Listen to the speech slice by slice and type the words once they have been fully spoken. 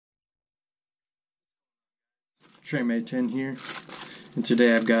Trey May 10 here, and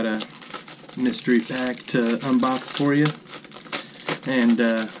today I've got a mystery pack to unbox for you. And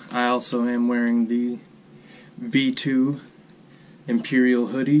I also am wearing the V2 Imperial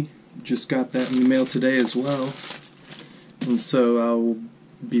hoodie. Just got that in the mail today as well, and so I'll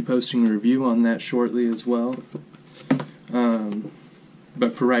be posting a review on that shortly as well.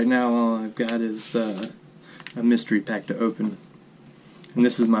 But for right now, all I've got is a mystery pack to open, and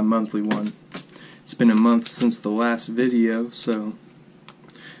this is my monthly one. It's been a month since the last video, so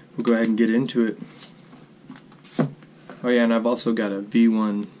we'll go ahead and get into it. Oh yeah, and I've also got a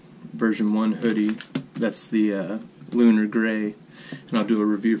V1 version 1 hoodie. That's the lunar gray, and I'll do a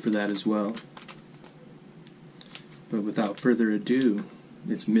review for that as well. But without further ado,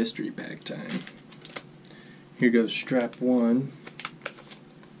 it's mystery pack time. Here goes strap 1,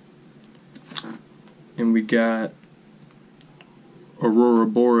 and we got Aurora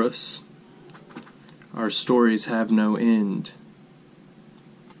Boreas. Our stories have no end.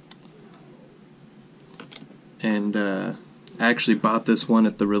 And I actually bought this one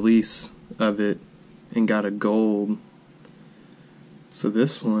at the release of it and got a gold. So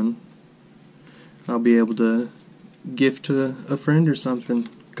this one I'll be able to gift to a friend or something,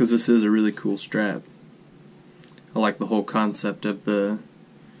 because this is a really cool strap. I like the whole concept of the,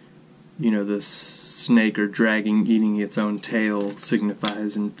 the snake or dragon eating its own tail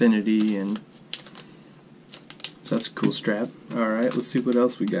signifies infinity, and so that's a cool strap. Alright, let's see what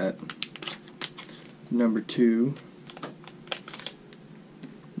else we got. Number 2.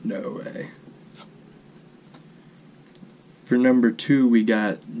 No way. For number 2 we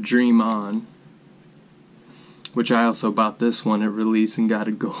got Dream On, which I also bought this one at release and got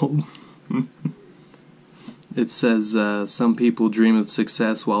a gold. It says, some people dream of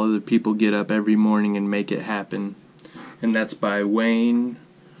success while other people get up every morning and make it happen. And that's by Wayne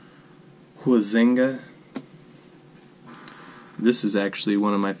Huizenga. This is actually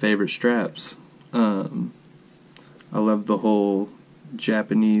one of my favorite straps. I love the whole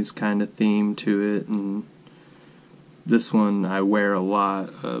Japanese kind of theme to it, and this one I wear a lot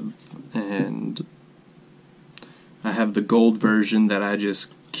of, and I have the gold version that I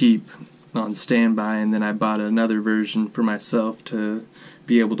just keep on standby, and then I bought another version for myself to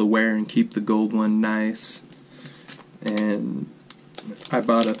be able to wear and keep the gold one nice. And I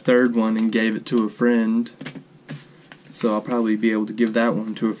bought a third one and gave it to a friend, so I'll probably be able to give that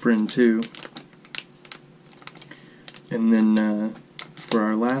one to a friend too. And then for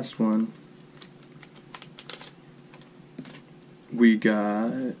our last one, we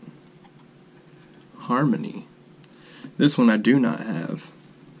got Harmony. This one I do not have.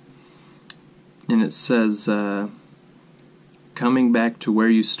 And it says, coming back to where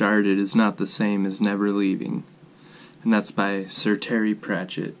you started is not the same as never leaving. And that's by Sir Terry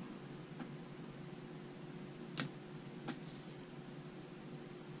Pratchett.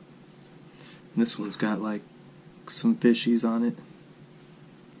 And this one's got like some fishies on it.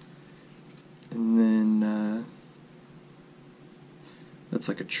 And then that's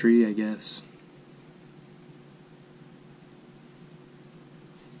like a tree, I guess.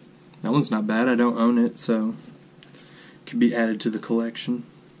 That one's not bad. I don't own it, so it could be added to the collection.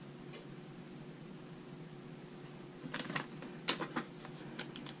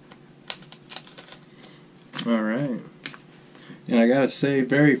 Alright. And I gotta say,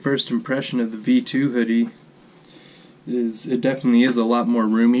 very first impression of the V2 hoodie is it definitely is a lot more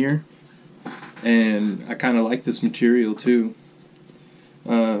roomier, and I kinda like this material too.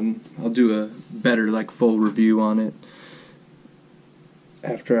 I'll do a better full review on it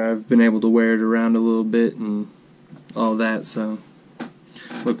after I've been able to wear it around a little bit and all that, so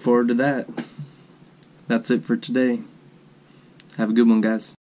look forward to that. That's it for today. Have a good one, guys.